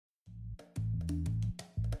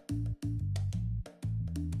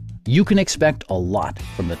You can expect a lot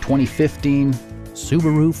from the 2015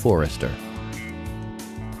 Subaru Forester.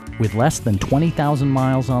 With less than 20,000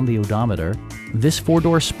 miles on the odometer, this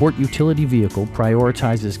four-door sport utility vehicle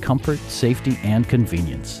prioritizes comfort, safety, and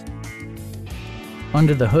convenience.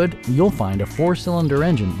 Under the hood, you'll find a four-cylinder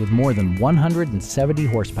engine with more than 170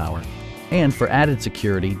 horsepower. And for added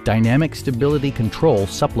security, dynamic stability control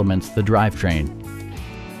supplements the drivetrain.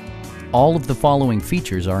 All of the following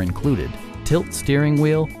features are included: tilt steering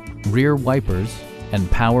wheel, rear wipers,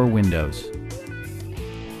 and power windows.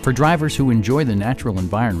 For drivers who enjoy the natural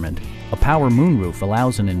environment, a power moonroof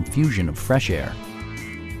allows an infusion of fresh air.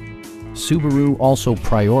 Subaru also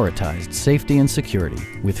prioritized safety and security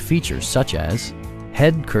with features such as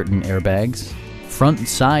head curtain airbags, front and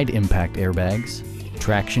side impact airbags,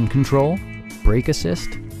 traction control, brake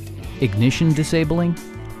assist, ignition disabling,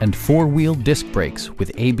 and four-wheel disc brakes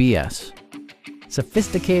with ABS.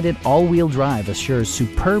 Sophisticated all-wheel drive assures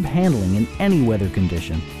superb handling in any weather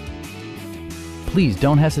condition. Please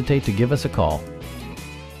don't hesitate to give us a call.